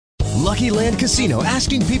Lucky Land Casino,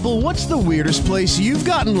 asking people, what's the weirdest place you've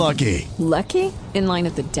gotten lucky? Lucky? In line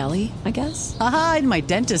at the deli, I guess? Aha, in my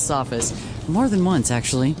dentist's office. More than once,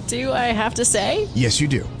 actually. Do I have to say? Yes, you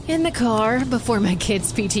do. In the car before my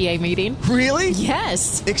kids' PTA meeting. Really?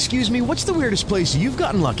 Yes. Excuse me, what's the weirdest place you've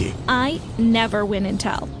gotten lucky? I never win and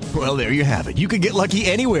tell. Well, there you have it. You can get lucky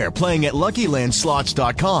anywhere, playing at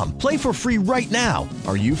LuckyLandSlots.com. Play for free right now.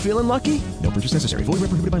 Are you feeling lucky? No purchase necessary. Void where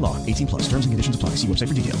prohibited by law. 18+. Terms and conditions apply. See website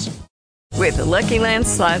for details. With the Lucky Land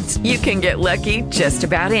Slots, you can get lucky just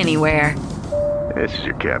about anywhere. This is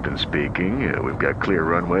your captain speaking. We've got clear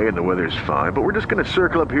runway and the weather's fine, but we're just going to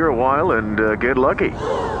circle up here a while and get lucky.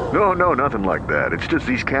 No, nothing like that. It's just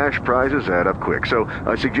these cash prizes add up quick. So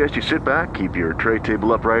I suggest you sit back, keep your tray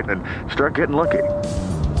table upright, and start getting lucky.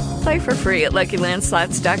 Play for free at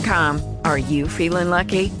LuckyLandSlots.com. Are you feeling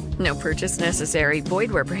lucky? No purchase necessary.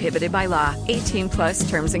 Void where prohibited by law. 18+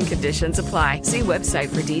 terms and conditions apply. See website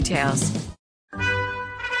for details.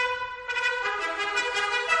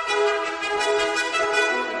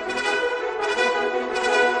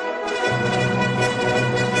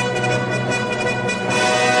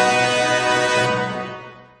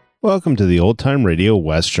 Welcome to the Old Time Radio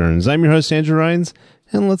Westerns. I'm your host, Andrew Rhynes,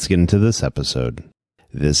 and let's get into this episode.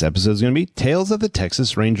 This episode is going to be Tales of the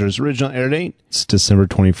Texas Rangers. Original air date is December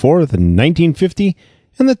 24th, 1950,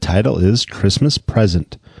 and the title is Christmas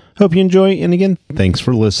Present. Hope you enjoy, and again, thanks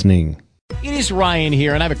for listening. It is Ryan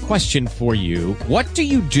here, and I have a question for you. What do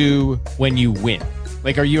you do when you win?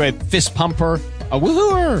 Like, are you a fist pumper, a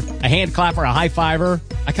woohooer, a hand clapper, a high fiver?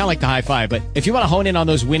 I kind of like the high five, but if you want to hone in on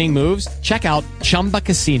those winning moves, check out Chumba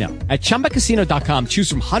Casino. At ChumbaCasino.com, choose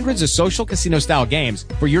from hundreds of social casino-style games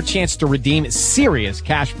for your chance to redeem serious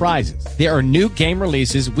cash prizes. There are new game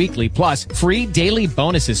releases weekly, plus free daily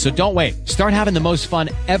bonuses, so don't wait. Start having the most fun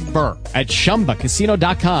ever at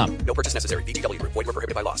ChumbaCasino.com. No purchase necessary. VGW. Void where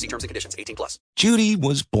prohibited by law. See terms and conditions. 18+. Judy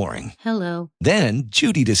was boring. Hello. Then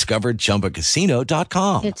Judy discovered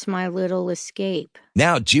ChumbaCasino.com. It's my little escape.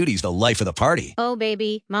 Now Judy's the life of the party. Oh,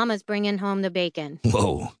 baby, mama's bringing home the bacon.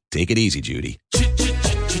 Whoa, take it easy, Judy.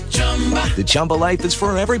 The Chumba life is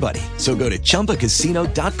for everybody. So go to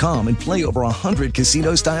ChumbaCasino.com and play over 100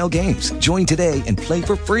 casino-style games. Join today and play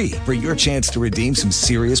for free for your chance to redeem some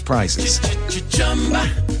serious prizes.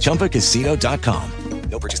 ChumbaCasino.com.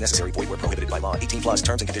 No purchase necessary. Void where prohibited by law. 18+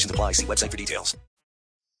 terms and conditions apply. See website for details.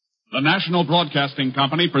 The National Broadcasting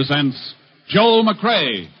Company presents Joel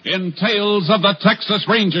McCrea in Tales of the Texas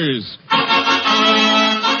Rangers.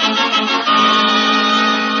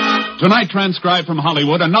 Tonight, transcribed from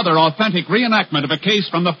Hollywood, another authentic reenactment of a case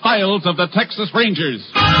from the files of the Texas Rangers.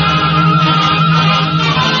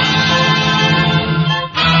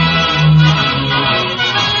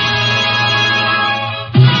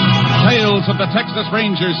 Tales of the Texas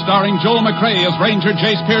Rangers, starring Joel McCrea as Ranger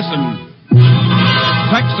Jace Pearson.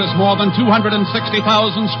 Texas, more than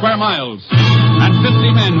 260,000 square miles, and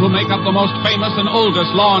 50 men who make up the most famous and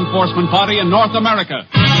oldest law enforcement body in North America.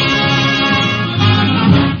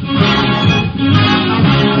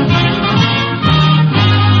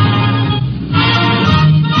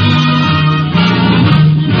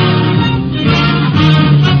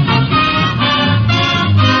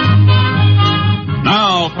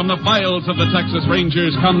 Now, from the files of the Texas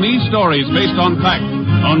Rangers come these stories based on fact.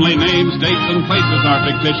 Only names, dates, and places are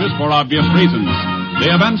fictitious for obvious reasons.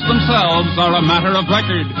 The events themselves are a matter of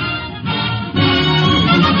record.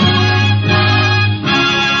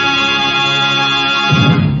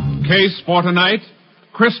 Case for tonight,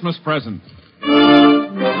 Christmas Present.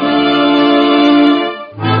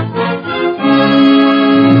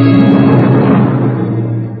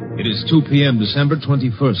 It is 2 p.m., December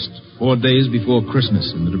 21st, 4 days before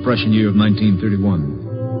Christmas in the Depression year of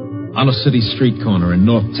 1931. On a city street corner in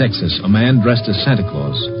North Texas, a man dressed as Santa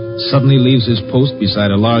Claus suddenly leaves his post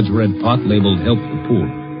beside a large red pot labeled Help the Poor.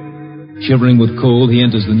 Shivering with cold, he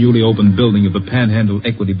enters the newly opened building of the Panhandle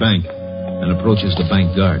Equity Bank and approaches the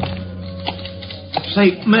bank guard.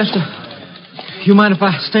 Say, mister, you mind if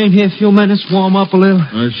I stay in here a few minutes, warm up a little?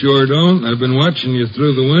 I sure don't. I've been watching you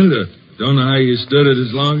through the window. Don't know how you stood it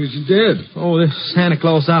as long as you did. Oh, this Santa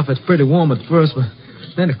Claus outfit's pretty warm at first, but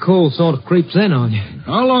then the cold sort of creeps in on you.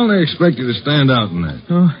 How long do they expect you to stand out in that?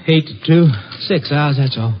 8 to 2. 6 hours,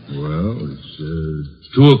 that's all. Well, it's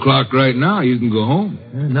 2 o'clock right now. You can go home.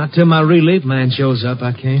 Not till my relief man shows up,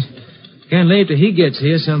 I can't. Can't leave till he gets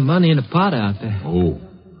here. Some money in the pot out there. Oh.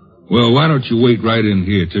 Well, why don't you wait right in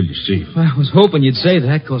here till you see him? Well, I was hoping you'd say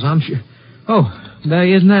that, because I'm sure... Oh, there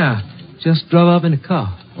he is now. Just drove up in the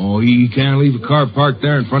car. Oh, he can't leave a car parked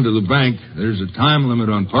there in front of the bank. There's a time limit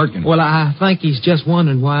on parking. Well, I think he's just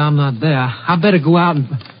wondering why I'm not there. I better go out and...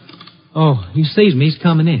 Oh, he sees me. He's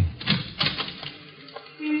coming in.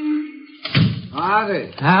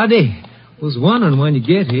 Howdy. Howdy. Was wondering when you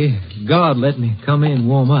get here. God let me come in and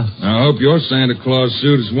warm up. I hope your Santa Claus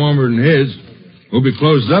suit is warmer than his. We'll be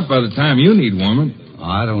closed up by the time you need warming.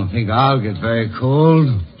 I don't think I'll get very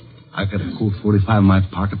cold. I got a Colt 45 in my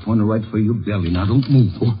pocket pointed right for your belly. Now, don't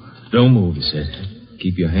move. Oh, don't move, he said.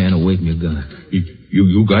 Keep your hand away from your gun.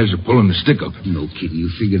 You guys are pulling the stick up. No kidding.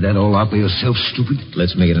 You figured that all out by yourself, stupid?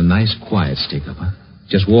 Let's make it a nice, quiet stick up, huh?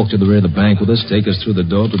 Just walk to the rear of the bank with us, take us through the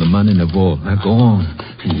door to the money in the vault. Now, go on.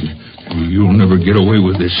 You'll never get away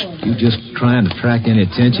with this. You just trying to attract any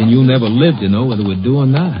attention. You'll never live to know whether we're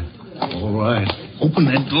doing or not. All right.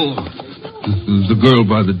 Open that door. The girl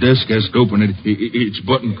by the desk has to open it. It's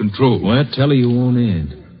button control. Well, tell her you won't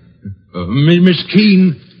in. Miss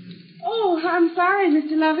Keene. Oh, I'm sorry,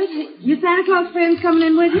 Mr. Lovett. Your Santa Claus friend's coming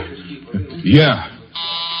in with you? Yeah.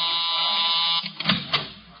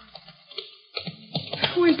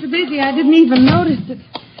 We're so busy, I didn't even notice it.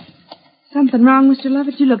 Something wrong, Mr.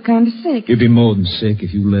 Lovett? You look kind of sick. You'd be more than sick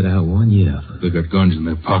if you let out one yell. They got guns in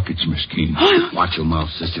their pockets, Miss Keene. Watch your mouth,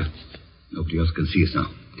 sister. Nobody else can see us now.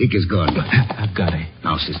 Take his gun. I've got it.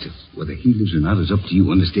 Now, sister, whether he lives or not is up to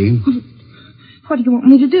you, understand? What do you want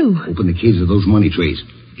me to do? Open the cage of those money trays.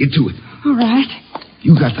 Get to it. All right.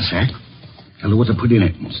 You got the sack. Tell her what to put in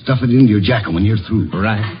it. And stuff it into your jacket when you're through.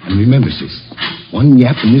 Right. And remember, sis, one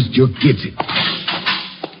yap and this jerk gets it.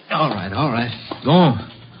 All right. Go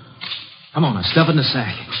on. Come on, now, stuff it in the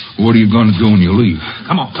sack. What are you going to do when you leave?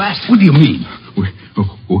 Come on, fast. What do you mean?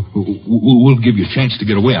 We'll give you a chance to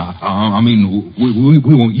get away. I mean, we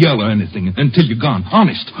won't yell or anything until you're gone.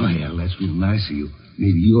 Honest. Oh, yeah, that's real nice of you.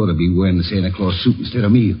 Maybe you ought to be wearing the Santa Claus suit instead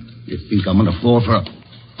of me. You think I'm on the floor for a...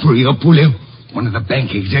 Hurry up, will you? One of the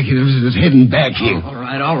bank executives is heading back here. All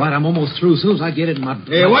right. I'm almost through. As soon as I get it in my...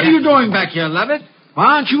 Hey, what are you doing back here, Lovett?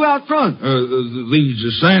 Why aren't you out front? These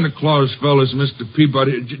Santa Claus fellas, Mr.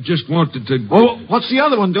 Peabody, just wanted to... Oh, what's the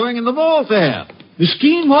other one doing in the vault there? Miss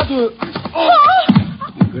Keene, what the... Oh!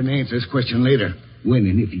 You can answer this question later, when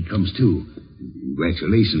and if he comes to.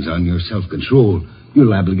 Congratulations on your self-control. You're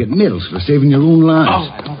liable to get medals for saving your own lives.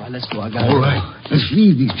 All right, let's go. I got All right, let's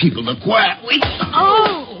leave these people to quiet. Wait.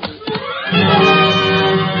 Oh!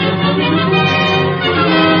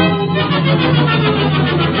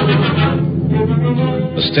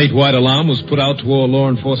 A statewide alarm was put out to all law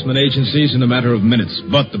enforcement agencies in a matter of minutes,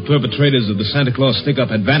 but the perpetrators of the Santa Claus stick-up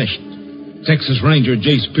had vanished. Texas Ranger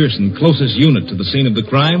Jace Pearson, closest unit to the scene of the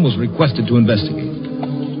crime, was requested to investigate.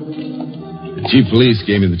 The chief of police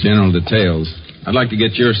gave me the general details. I'd like to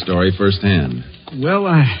get your story firsthand. Well,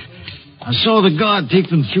 I saw the guard take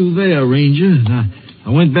them through there, Ranger, and I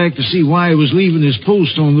went back to see why he was leaving his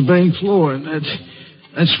post on the bank floor, and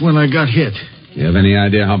that's when I got hit. You have any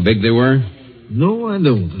idea how big they were? No, I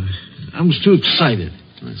don't. I was too excited.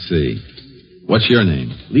 I see. What's your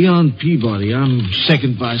name? Leon Peabody. I'm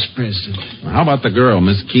second vice president. Well, how about the girl,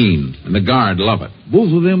 Miss Keene, and the guard, Lovett?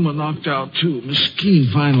 Both of them were knocked out, too. Miss Keene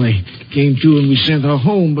finally came to, and we sent her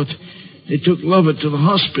home, but they took Lovett to the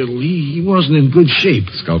hospital. He wasn't in good shape.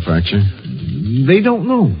 Skull fracture? They don't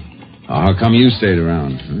know. Oh, how come you stayed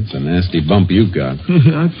around? That's a nasty bump you got.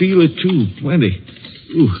 I feel it, too. Plenty.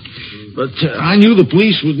 Ooh. But I knew the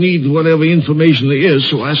police would need whatever information there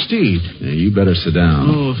is, so I stayed. Yeah, you better sit down.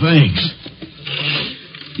 Oh, thanks.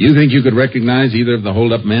 You think you could recognize either of the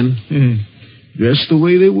hold-up men? Dressed the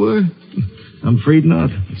way they were? I'm afraid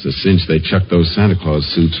not. It's a cinch they chucked those Santa Claus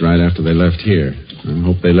suits right after they left here. I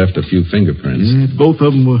hope they left a few fingerprints. Both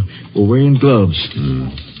of them were wearing gloves.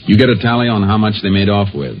 You get a tally on how much they made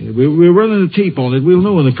off with? We're running a tape on it. We'll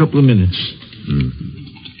know in a couple of minutes.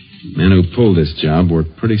 Men who pulled this job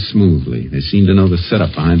worked pretty smoothly. They seem to know the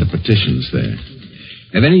setup behind the partitions there.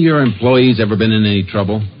 Have any of your employees ever been in any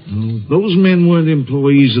trouble? Those men weren't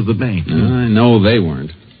employees of the bank. I know they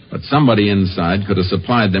weren't. But somebody inside could have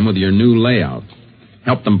supplied them with your new layout.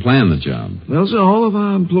 Helped them plan the job. Well, sir, all of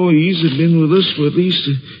our employees have been with us for at least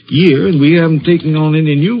a year, and we haven't taken on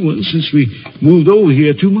any new ones since we moved over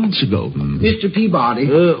here 2 months ago. Mr. Peabody.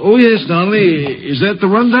 Oh, yes, Donnelly. Is that the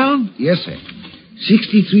rundown? Yes, sir.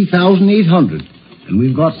 63,800. And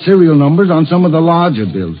we've got serial numbers on some of the larger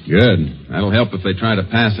bills. Good. That'll help if they try to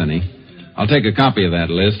pass any. I'll take a copy of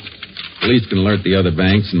that list. Police can alert the other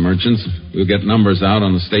banks and merchants. We'll get numbers out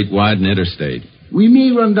on the statewide and interstate. We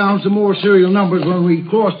may run down some more serial numbers when we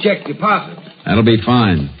cross-check deposits. That'll be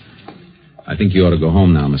fine. I think you ought to go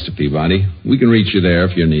home now, Mr. Peabody. We can reach you there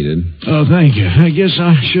if you're needed. Oh, thank you. I guess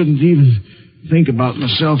I shouldn't even think about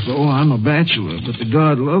myself, though. I'm a bachelor, but the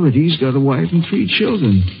God love it, he's got a wife and 3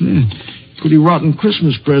 children. Yeah. Pretty rotten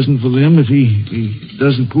Christmas present for them if he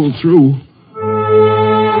doesn't pull through.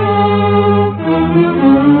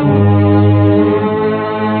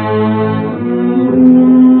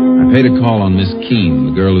 paid a call on Miss Keene,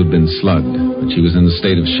 the girl who'd been slugged, but she was in a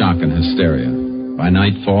state of shock and hysteria. By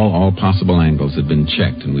nightfall, all possible angles had been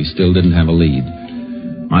checked, and we still didn't have a lead.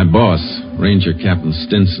 My boss, Ranger Captain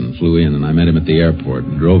Stinson, flew in, and I met him at the airport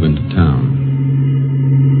and drove him to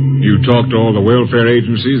town. You talked to all the welfare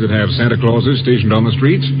agencies that have Santa Clauses stationed on the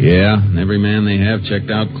streets? Yeah, and every man they have checked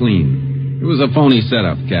out clean. It was a phony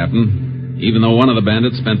setup, Captain, even though one of the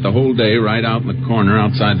bandits spent the whole day right out in the corner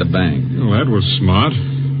outside the bank. Well, that was smart.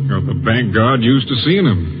 Got the bank guard used to seeing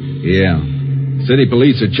him. Yeah. City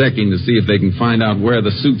police are checking to see if they can find out where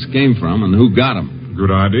the suits came from and who got them.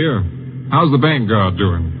 Good idea. How's the bank guard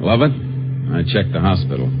doing? Lovett? I checked the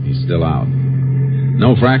hospital. He's still out.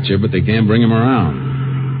 No fracture, but they can't bring him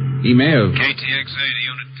around. He may have... KTXA to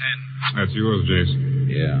Unit 10. That's yours, Jason.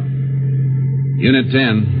 Yeah. Unit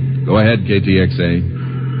 10. Go ahead, KTXA.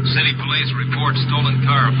 City police report stolen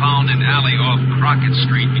car found in alley off Crockett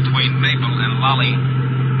Street between Maple and Lolly.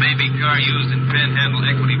 Maybe car used in Panhandle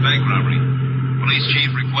Equity Bank robbery. Police chief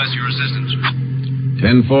requests your assistance.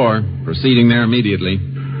 10-4. Proceeding there immediately.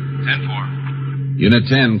 10-4. Unit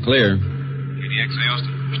 10, clear. KTXA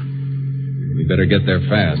Austin. We better get there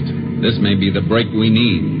fast. This may be the break we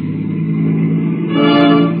need.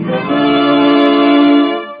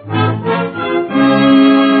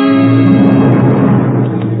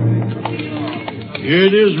 Here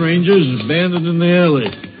it is, Rangers, abandoned in the alley.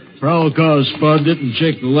 Prowl car spotted it and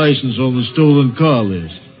checked the license on the stolen car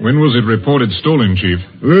list. When was it reported stolen, Chief?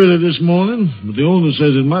 Early this morning, but the owner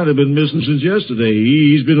says it might have been missing since yesterday.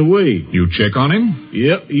 He's been away. You check on him?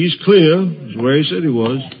 Yep, he's clear. It's where he said he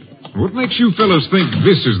was. What makes you fellas think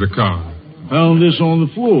this is the car? Found this on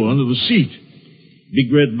the floor, under the seat.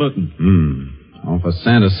 Big red button. Off a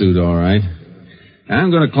Santa suit, all right. I'm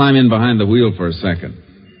going to climb in behind the wheel for a second.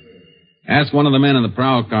 Ask one of the men in the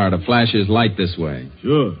prowl car to flash his light this way.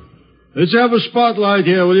 Sure. Let's have a spotlight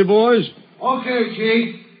here, will you, boys? Okay,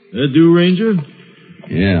 Chief. That do, Ranger?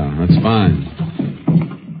 Yeah, that's fine.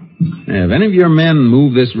 Hey, have any of your men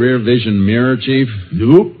moved this rear vision mirror, Chief?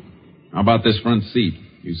 Nope. How about this front seat?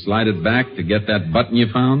 You slide it back to get that button you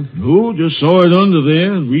found? No, just saw it under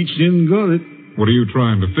there and reached in and got it. What are you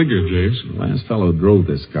trying to figure, Jace? The last fellow who drove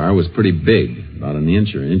this car was pretty big, about an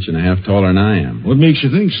inch or inch and a half taller than I am. What makes you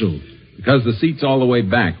think so? Because the seat's all the way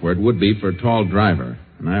back where it would be for a tall driver.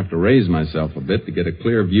 And I have to raise myself a bit to get a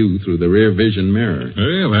clear view through the rear vision mirror.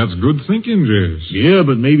 Hey, that's good thinking, Jace. Yeah,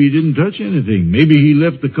 but maybe he didn't touch anything. Maybe he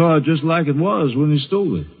left the car just like it was when he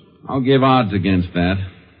stole it. I'll give odds against that.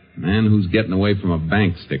 A man who's getting away from a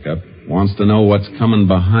bank stick-up wants to know what's coming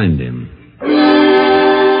behind him.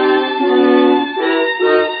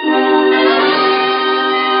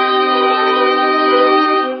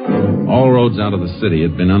 All roads out of the city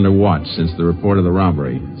had been under watch since the report of the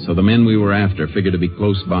robbery, so the men we were after figured to be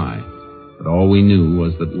close by. But all we knew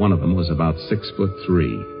was that one of them was about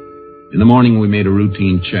 6'3". In the morning, we made a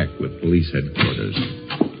routine check with police headquarters.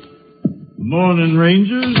 Morning,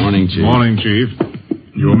 Rangers. Morning, Chief. Morning, Chief.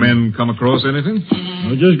 Your men come across anything?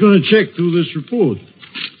 I'm just going to check through this report.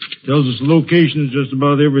 Tells us the location of just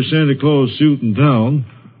about every Santa Claus suit in town.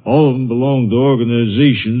 All of them belong to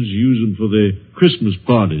organizations use them for their Christmas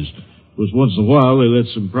parties. But once in a while, they let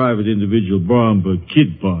some private individual borrow them for a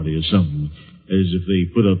kid party or something, as if they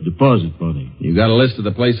put up deposit money. You got a list of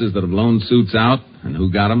the places that have loaned suits out and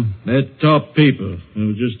who got them? That top paper. I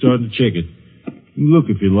was just starting to check it. Look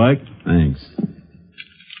if you like. Thanks.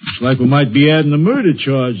 Looks like we might be adding a murder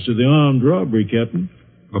charge to the armed robbery, Captain.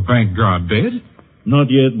 The bank guard dead?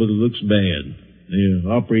 Not yet, but it looks bad.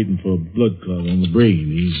 They're operating for a blood clot on the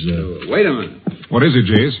brain. He's, Wait a minute. What is it,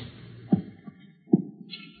 Jace?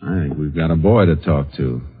 I think we've got a boy to talk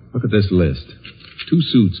to. Look at this list. 2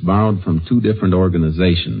 suits borrowed from 2 different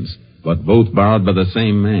organizations, but both borrowed by the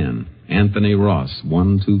same man, Anthony Ross,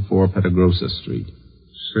 124 Petagrosa Street.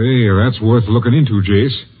 Say, that's worth looking into,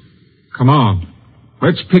 Jace. Come on.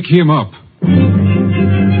 Let's pick him up.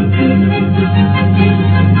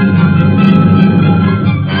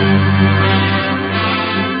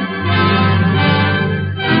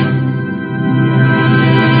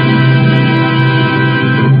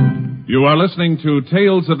 You are listening to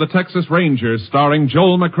Tales of the Texas Rangers, starring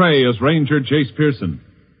Joel McRae as Ranger Jace Pearson.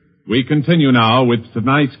 We continue now with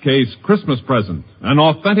tonight's case, Christmas Present, an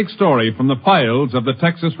authentic story from the files of the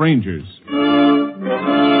Texas Rangers. The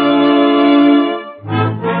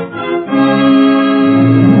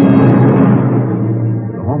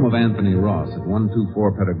home of Anthony Ross at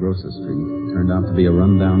 124 Petagrosa Street turned out to be a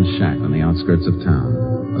rundown shack on the outskirts of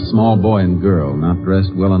town. A small boy and girl, not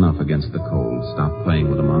dressed well enough against the cold, stopped playing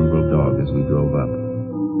with a mongrel dog as we drove up.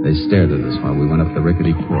 They stared at us while we went up the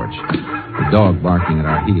rickety porch, the dog barking at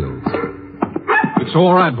our heels. It's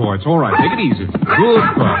all right, boy. It's all right. Take it easy. Good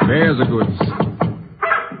pup. There's a good...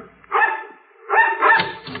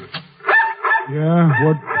 Yeah,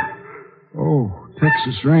 what? Oh,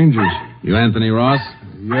 Texas Rangers. You Anthony Ross?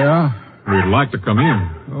 Yeah? We'd like to come in.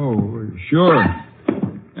 Oh, sure.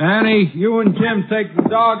 Annie, you and Jim take the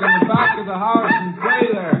dog in the back of the house and play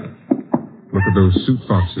there. Look at those suit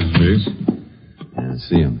boxes, Jace. Yeah,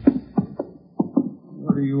 see them.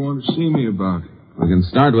 What do you want to see me about? We can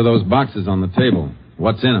start with those boxes on the table.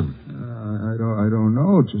 What's in them? I don't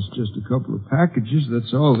know. Just a couple of packages.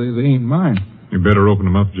 That's all. They ain't mine. You better open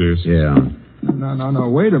them up, Jace. Yeah. No.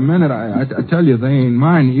 Wait a minute. I tell you, they ain't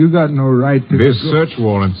mine. You got no right to... This search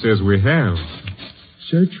warrant says we have.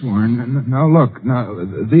 Search warrant? Now, look.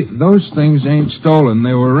 Those things ain't stolen.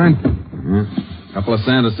 They were rented. A couple of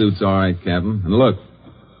Santa suits, all right, Captain. And look,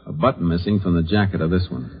 a button missing from the jacket of this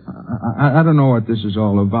one. I don't know what this is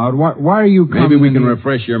all about. Why are you coming... Maybe we can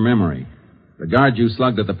refresh your memory. The guard you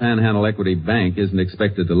slugged at the Panhandle Equity Bank isn't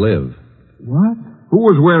expected to live. What? Who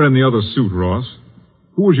was wearing the other suit, Ross?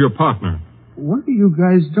 Who was your partner? What are you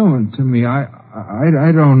guys doing to me?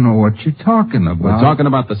 I don't know what you're talking about. We're talking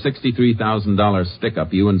about the $63,000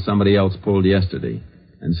 stick-up you and somebody else pulled yesterday.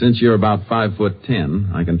 And since you're about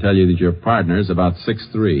 5'10", I can tell you that your partner's about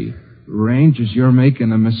 6'3". Rangers, you're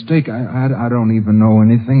making a mistake. I don't even know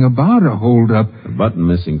anything about a hold-up. The button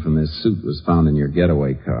missing from this suit was found in your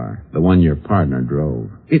getaway car, the one your partner drove.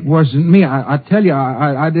 It wasn't me. I tell you,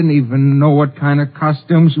 I didn't even know what kind of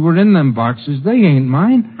costumes were in them boxes. They ain't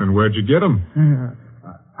mine. And where'd you get them?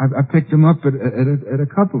 I picked them up at a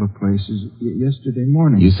couple of places yesterday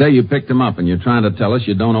morning. You say you picked them up, and you're trying to tell us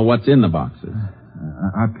you don't know what's in the boxes.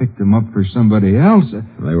 I picked them up for somebody else.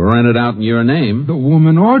 They were rented out in your name. The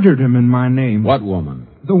woman ordered them in my name. What woman?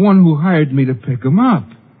 The one who hired me to pick them up.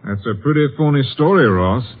 That's a pretty phony story,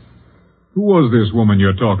 Ross. Who was this woman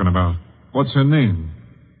you're talking about? What's her name?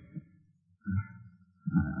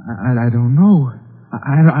 I don't know.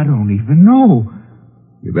 I don't even know.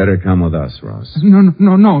 You better come with us, Ross.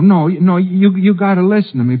 No. You gotta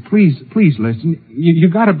listen to me. Please listen. You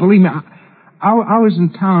gotta believe me. I was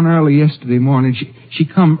in town early yesterday morning. She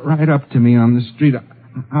come right up to me on the street.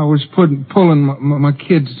 I was pulling my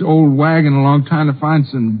kid's old wagon along, trying to find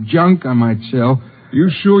some junk I might sell.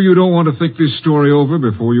 You sure you don't want to think this story over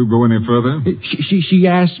before you go any further? She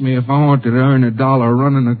asked me if I wanted to earn $1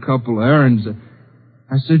 running a couple of errands.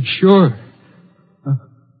 I said, sure.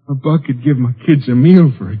 A buck could give my kids a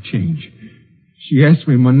meal for a change. She asked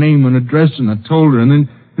me my name and address, and I told her, and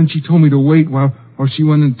then she told me to wait while she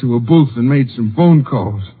went into a booth and made some phone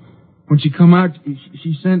calls. When she come out,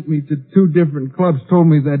 she sent me to 2 different clubs, told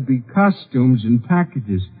me there'd be costumes and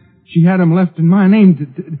packages. She had them left in my name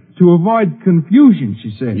to avoid confusion,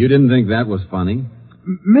 she said. You didn't think that was funny?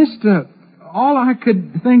 Mister, all I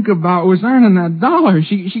could think about was earning that $1.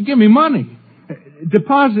 She gave me money,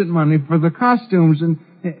 deposit money for the costumes,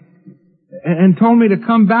 and told me to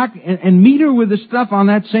come back and meet her with the stuff on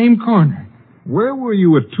that same corner. Where were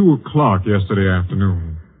you at 2:00 yesterday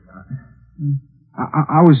afternoon?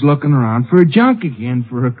 I was looking around for a junk again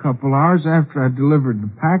for a couple hours after I delivered the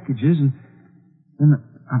packages, and then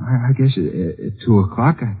I guess at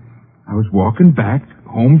 2:00 I was walking back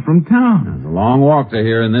home from town. It's a long walk to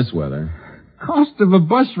here in this weather. Cost of a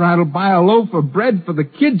bus ride will buy a loaf of bread for the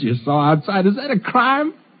kids you saw outside. Is that a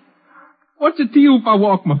crime? What's it to you if I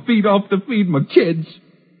walk my feet off to feed my kids?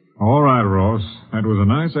 All right, Ross. That was a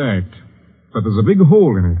nice act. But there's a big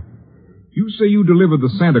hole in it. You say you delivered the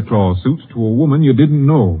Santa Claus suits to a woman you didn't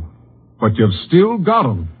know. But you've still got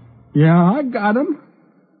them. Yeah, I got them.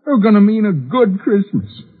 They're going to mean a good Christmas.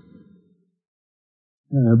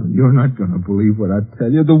 But you're not going to believe what I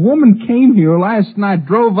tell you. The woman came here last night,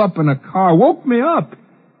 drove up in a car, woke me up.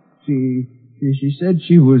 She said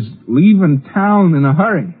she was leaving town in a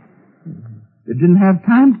hurry. They didn't have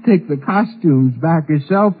time to take the costumes back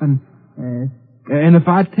herself, and if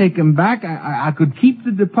I'd take them back, I could keep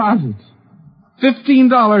the deposits.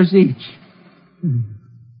 $15 each.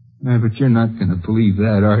 But you're not going to believe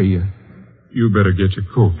that, are you? You better get your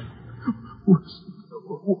coat.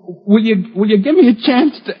 Will you give me a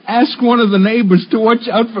chance to ask one of the neighbors to watch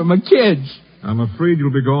out for my kids? I'm afraid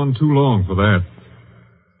you'll be gone too long for that.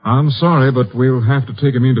 I'm sorry, but we'll have to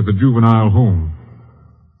take him into the juvenile home.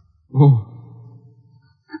 Oh.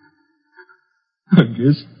 I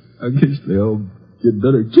guess they'll get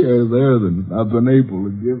better care there than I've been able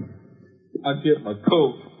to give. I'll get my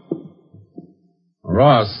coat.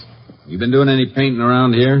 Ross, you been doing any painting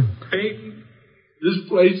around here? Painting? This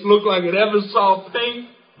place looked like it ever saw paint.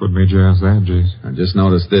 What made you ask that, Jace? I just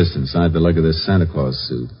noticed this inside the leg of this Santa Claus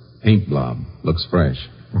suit. Paint blob. Looks fresh.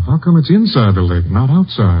 Well, how come it's inside the lake, not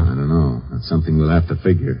outside? I don't know. That's something we'll have to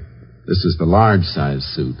figure. This is the large size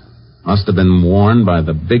suit. Must have been worn by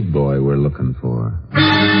the big boy we're looking for.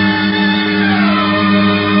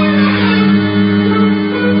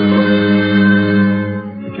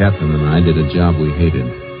 The captain and I did a job we hated,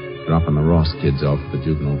 dropping the Ross kids off at the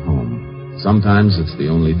juvenile home. Sometimes it's the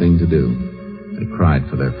only thing to do. They cried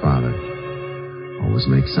for their father. Always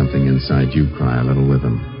make something inside you cry a little with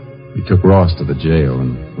them. We took Ross to the jail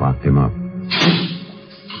and locked him up.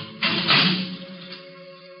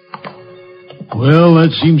 Well,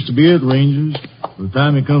 that seems to be it, Rangers. By the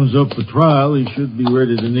time he comes up for trial, he should be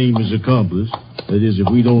ready to name his accomplice. That is, if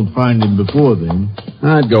we don't find him before then.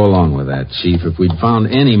 I'd go along with that, Chief, if we'd found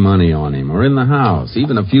any money on him, or in the house,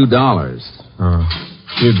 even a few dollars.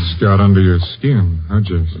 Kids got under your skin, huh,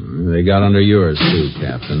 Jason? They got under yours, too,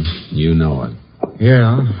 Captain. You know it.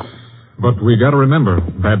 Yeah, but we gotta remember,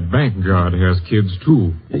 that bank guard has kids,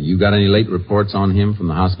 too. You got any late reports on him from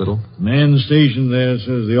the hospital? Man stationed there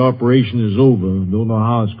says the operation is over. Don't know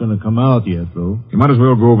how it's going to come out yet, though. You might as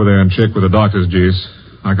well go over there and check with the doctors, Jace.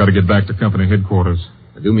 I gotta get back to company headquarters.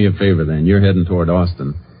 Do me a favor, then. You're heading toward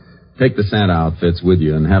Austin. Take the Santa outfits with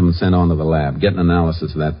you and have them sent on to the lab. Get an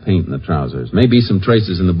analysis of that paint in the trousers. Maybe some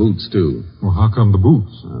traces in the boots, too. Well, how come the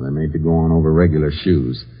boots? They're made to go on over regular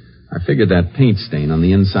shoes. I figured that paint stain on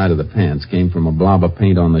the inside of the pants came from a blob of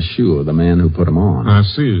paint on the shoe of the man who put them on. I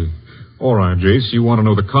see. All right, Jace, you want to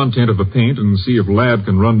know the content of the paint and see if Lab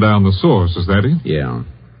can run down the source, is that it? Yeah.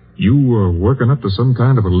 You working up to some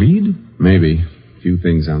kind of a lead? Maybe. A few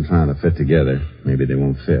things I'm trying to fit together. Maybe they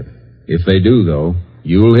won't fit. If they do, though,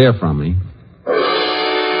 you'll hear from me.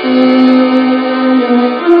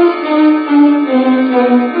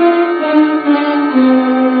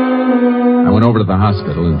 I went over to the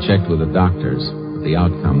hospital and checked with the doctors, but the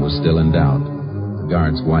outcome was still in doubt. The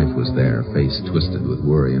guard's wife was there, face twisted with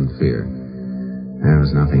worry and fear. There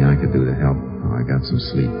was nothing I could do to help. I got some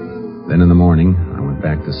sleep. Then in the morning, I went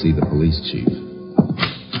back to see the police chief.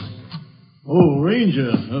 Oh,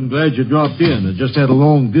 Ranger, I'm glad you dropped in. I just had a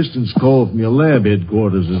long-distance call from your lab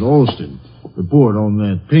headquarters at Austin. Report on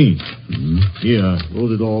that paint. Mm-hmm. Yeah, I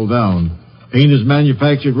wrote it all down. Paint is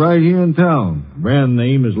manufactured right here in town. Brand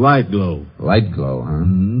name is Light Glow. Light Glow, huh?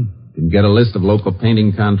 Mm-hmm. Can you get a list of local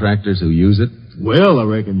painting contractors who use it? Well, I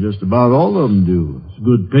reckon just about all of them do. It's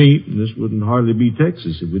good paint, and this wouldn't hardly be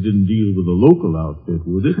Texas if we didn't deal with a local outfit,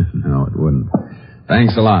 would it? No, it wouldn't.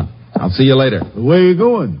 Thanks a lot. I'll see you later. Where are you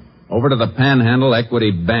going? Over to the Panhandle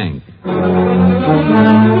Equity Bank.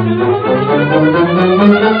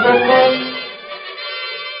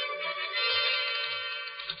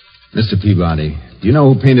 Mr. Peabody, do you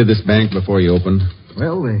know who painted this bank before you opened?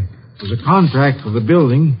 Well, there was a contract for the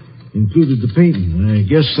building, included the painting. I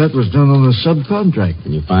guess that was done on a subcontract.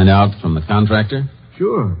 Can you find out from the contractor?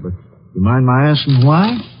 Sure, but you mind my asking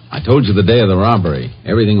why? I told you the day of the robbery.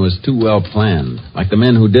 Everything was too well planned. Like the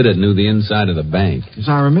men who did it knew the inside of the bank. Yes,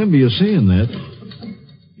 I remember you saying that.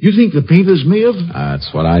 You think the painters may have?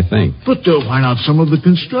 That's what I think. But why not some of the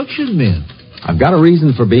construction men? I've got a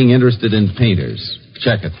reason for being interested in painters.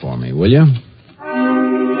 Check it for me, will you?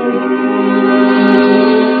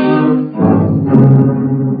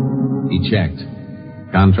 He checked.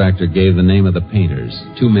 Contractor gave the name of the painters.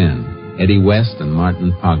 2 men, Eddie West and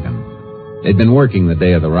Martin Poggin. They'd been working the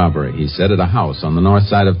day of the robbery, he said, at a house on the north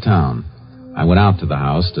side of town. I went out to the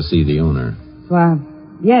house to see the owner. Why,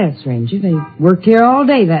 yes, Ranger. They worked here all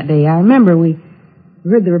day that day. I remember we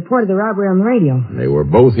heard the report of the robbery on the radio. They were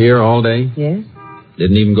both here all day? Yes.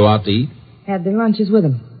 Didn't even go out to eat? Had their lunches with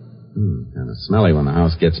them. Kind of smelly when the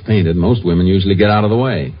house gets painted. Most women usually get out of the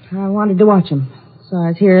way. I wanted to watch them, so I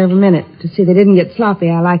was here every minute to see they didn't get sloppy.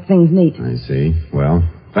 I like things neat. I see. Well,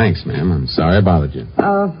 thanks, ma'am. I'm sorry I bothered you.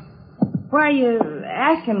 Why are you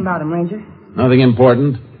asking about them, Ranger? Nothing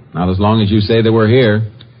important. Not as long as you say they were here.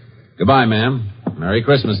 Goodbye, ma'am. Merry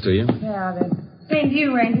Christmas to you. Yeah, the same to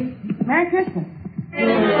you, Ranger. Merry Christmas.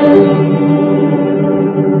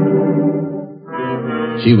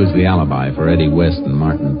 She was the alibi for Eddie West and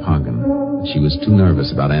Martin Poggin. She was too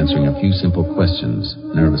nervous about answering a few simple questions,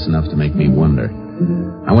 nervous enough to make me wonder.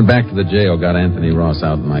 I went back to the jail, got Anthony Ross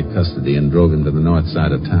out in my custody, and drove him to the north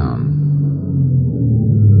side of town.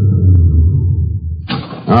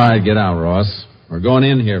 All right, get out, Ross. We're going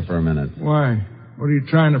in here for a minute. Why? What are you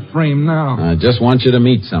trying to frame now? I just want you to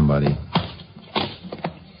meet somebody.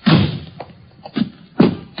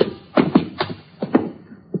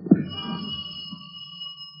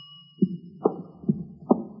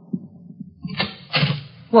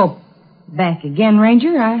 Well, back again,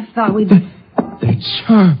 Ranger. I thought we'd... That's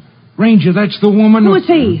her. Ranger, that's the woman... Who is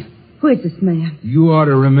he? Who is this man? You ought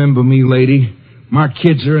to remember me, lady. My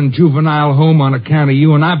kids are in juvenile home on account of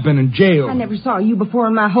you, and I've been in jail. I never saw you before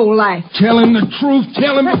in my whole life. Tell him the truth.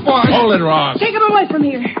 Tell him before I... Hold it, Ross. Take him away from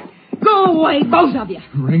here. Go away, both of you.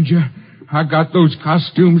 Ranger, I got those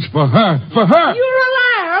costumes for her. For her! You're a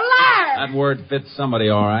liar! That word fits somebody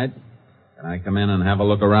all right. Can I come in and have a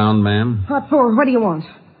look around, ma'am? What for? What do you want?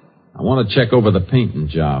 I want to check over the painting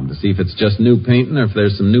job to see if it's just new painting or if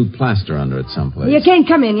there's some new plaster under it someplace. You can't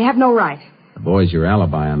come in. You have no right. The boys you're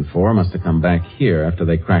alibying for must have come back here after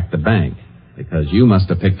they cracked the bank. Because you must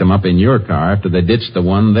have picked them up in your car after they ditched the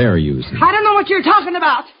one they're using. I don't know what you're talking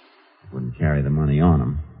about. Wouldn't carry the money on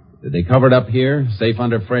them. Did they cover it up here, safe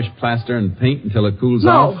under fresh plaster and paint until it cools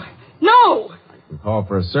off? No! We'll call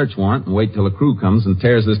for a search warrant and wait till a crew comes and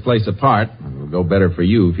tears this place apart. It'll go better for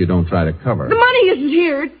you if you don't try to cover it. The money isn't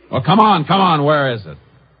here. Well, come on. Where is it?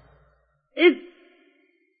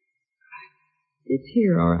 It's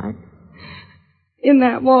here, all right. In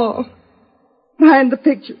that wall. Behind the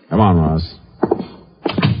picture. Come on, Ross.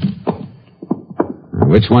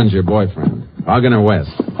 Which one's your boyfriend? Ogden or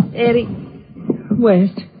West? Eddie.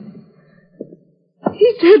 West.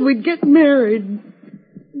 He said we'd get married.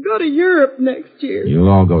 Go to Europe next year. You'll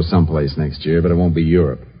all go someplace next year, but it won't be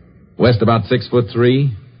Europe. West about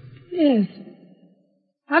 6'3"? Yes.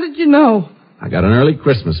 How did you know? I got an early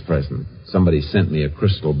Christmas present. Somebody sent me a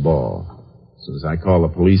crystal ball. As soon as I call the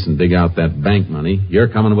police and dig out that bank money, you're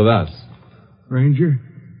coming with us. Ranger,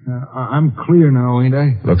 I'm clear now, ain't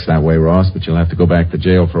I? Looks that way, Ross, but you'll have to go back to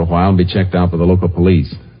jail for a while and be checked out by the local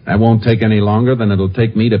police. That won't take any longer than it'll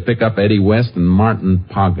take me to pick up Eddie West and Martin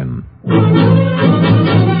Poggin.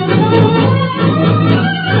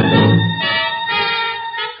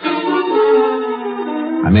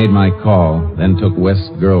 I made my call, then took West's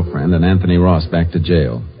girlfriend and Anthony Ross back to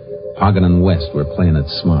jail. Poggin and West were playing it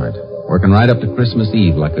smart, working right up to Christmas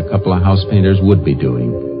Eve like a couple of house painters would be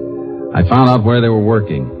doing. I found out where they were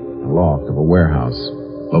working, the loft of a warehouse.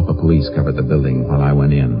 Local police covered the building while I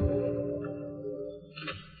went in.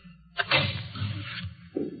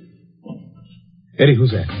 Eddie,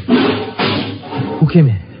 who's that? Who came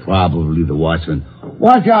in? Probably the watchman.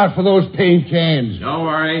 Watch out for those paint cans. Don't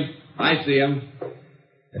worry. I see him.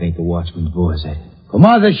 That ain't the watchman's voice, Eddie. Come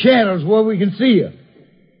out of the shadows where we can see you.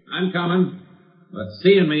 I'm coming. But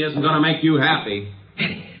seeing me isn't going to make you happy.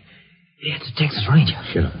 Eddie, it's a Texas Ranger.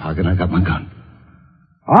 Shut up, Poggin. I got my gun.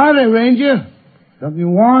 Howdy, Ranger. Something you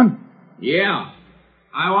want? Yeah.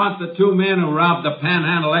 I want the two men who robbed the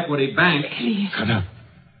Panhandle Equity Bank. Shut up.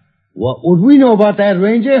 What would we know about that,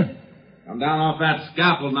 Ranger? Come down off that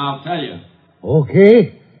scaffold and I'll tell you.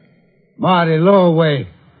 Okay. Marty, lower way.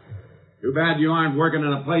 Too bad you aren't working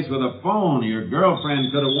in a place with a phone. Your girlfriend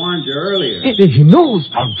could have warned you earlier. Eddie, he knows.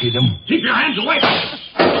 I'll get him. Keep your hands away.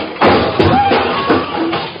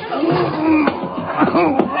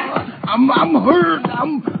 I'm hurt.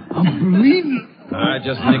 I'm bleeding. I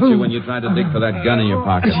just nicked you when you tried to dig for that gun in your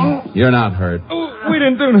pocket. You're not hurt. We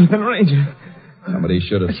didn't do nothing, Ranger. Somebody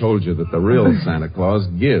should have told you that the real Santa Claus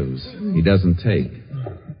gives. He doesn't take.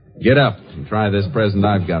 Get up and try this present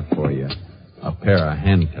I've got for you. A pair of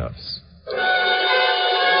handcuffs.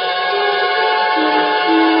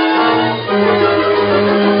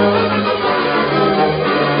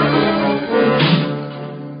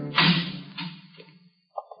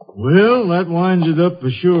 Well, that winds it up for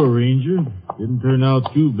sure, Ranger. Didn't turn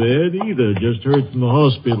out too bad either. Just heard from the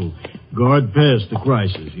hospital. Guard passed the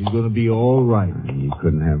crisis. He's going to be all right. You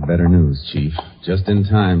couldn't have better news, Chief. Just in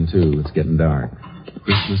time, too. It's getting dark.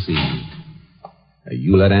 Christmas Eve.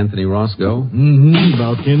 You let Anthony Ross go?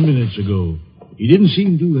 About 10 minutes ago. He didn't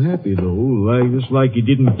seem too happy, though. Just like he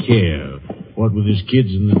didn't care. What with his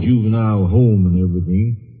kids in the juvenile home and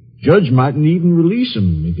everything. Judge mightn't even release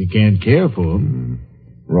him if he can't care for him.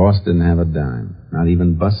 Ross didn't have a dime. Not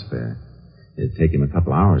even bus fare. It'd take him a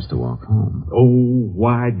couple hours to walk home. Oh,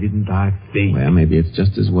 why didn't I think? Well, maybe it's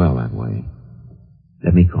just as well that way.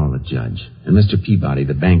 Let me call the judge. And Mr. Peabody,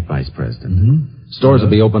 the bank vice president. Stores will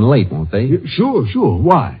be open late, won't they? Sure.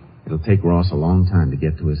 Why? It'll take Ross a long time to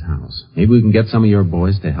get to his house. Maybe we can get some of your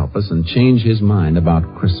boys to help us and change his mind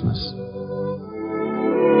about Christmas.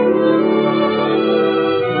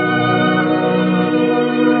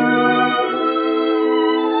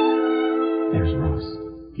 There's Ross.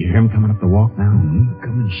 You hear him coming up the walk now?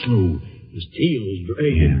 Coming slow. His tail is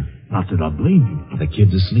dragging. Yeah. Not that I blame him. The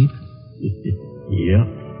kid's asleep? Yeah.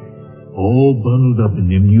 All bundled up in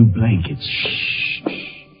them new blankets. Shh.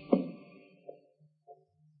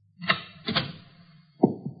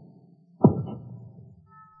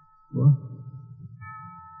 What?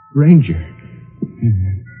 Ranger.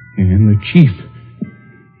 And the chief.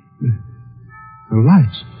 The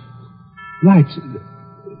lights.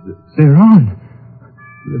 They're on.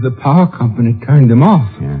 The power company turned them off.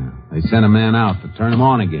 Yeah. They sent a man out to turn them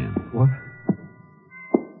on again.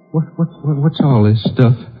 What's all this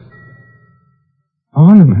stuff?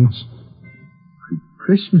 Ornaments.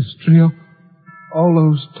 Christmas tree. All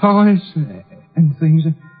those toys and things.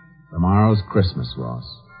 Tomorrow's Christmas, Ross.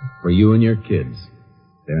 For you and your kids.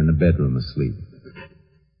 They're in the bedroom asleep.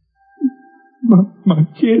 My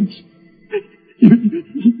kids.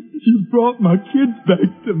 You brought my kids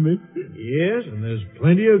back to me. Yes, and there's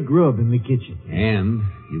plenty of grub in the kitchen. And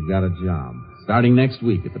you've got a job. Starting next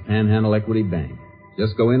week at the Panhandle Equity Bank.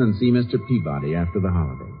 Just go in and see Mr. Peabody after the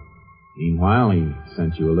holiday. Meanwhile, he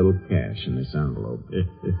sent you a little cash in this envelope.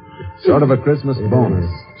 Sort of a Christmas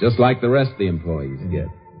bonus, just like the rest of the employees get.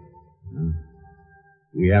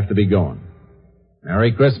 We have to be going.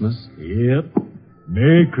 Merry Christmas. Yep.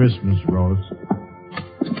 Merry Christmas, Ross.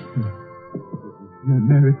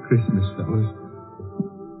 Merry Christmas, fellas.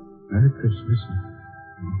 Merry Christmas.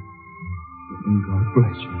 And God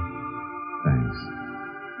bless you. Thanks.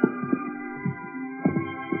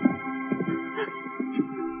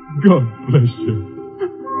 God bless you.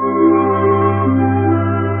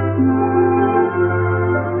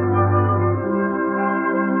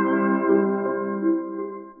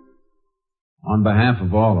 On behalf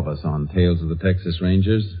of all of us on Tales of the Texas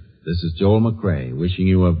Rangers, this is Joel McCrae wishing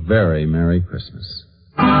you a very Merry Christmas.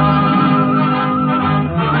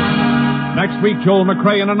 Next week, Joel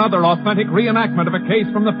McCrae in another authentic reenactment of a case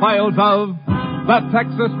from the files of the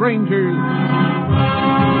Texas Rangers.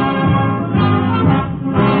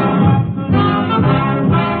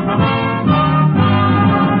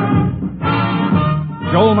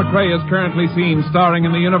 Joel McCrae is currently seen starring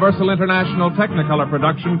in the Universal International Technicolor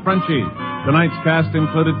production Frenchie. Tonight's cast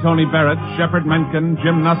included Tony Barrett, Shepard Menken,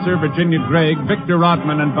 Jim Nusser, Virginia Gregg, Victor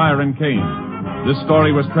Rodman, and Byron Kane. This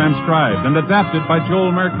story was transcribed and adapted by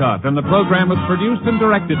Joel Murcott, and the program was produced and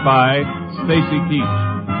directed by Stacy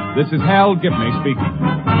Keach. This is Hal Gibney speaking.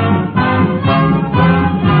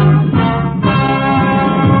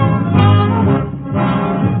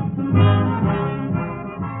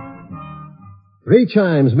 Three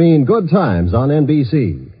chimes mean good times on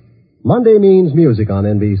NBC. Monday means music on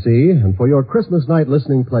NBC, and for your Christmas night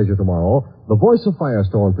listening pleasure tomorrow, the Voice of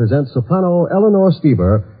Firestone presents soprano Eleanor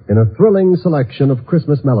Stieber in a thrilling selection of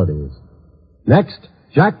Christmas melodies. Next,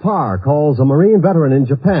 Jack Parr calls a Marine veteran in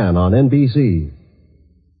Japan on NBC.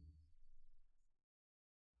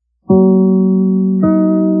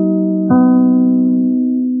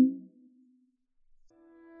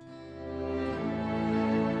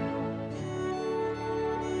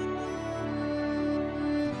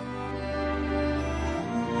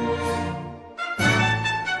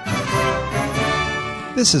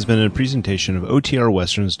 This has been a presentation of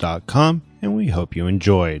OTRWesterns.com, and we hope you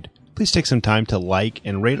enjoyed. Please take some time to like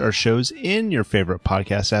and rate our shows in your favorite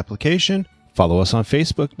podcast application. Follow us on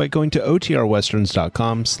Facebook by going to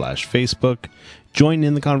OTRWesterns.com/Facebook. Join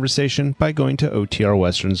in the conversation by going to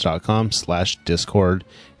OTRWesterns.com/Discord.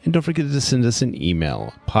 And don't forget to send us an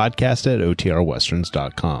email,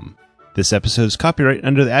 podcast@OTRWesterns.com. This episode is copyright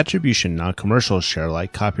under the Attribution Non-Commercial Share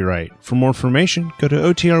Alike copyright. For more information, go to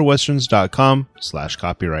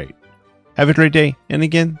OTRWesterns.com/copyright. Have a great day, and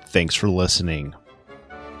again, thanks for listening.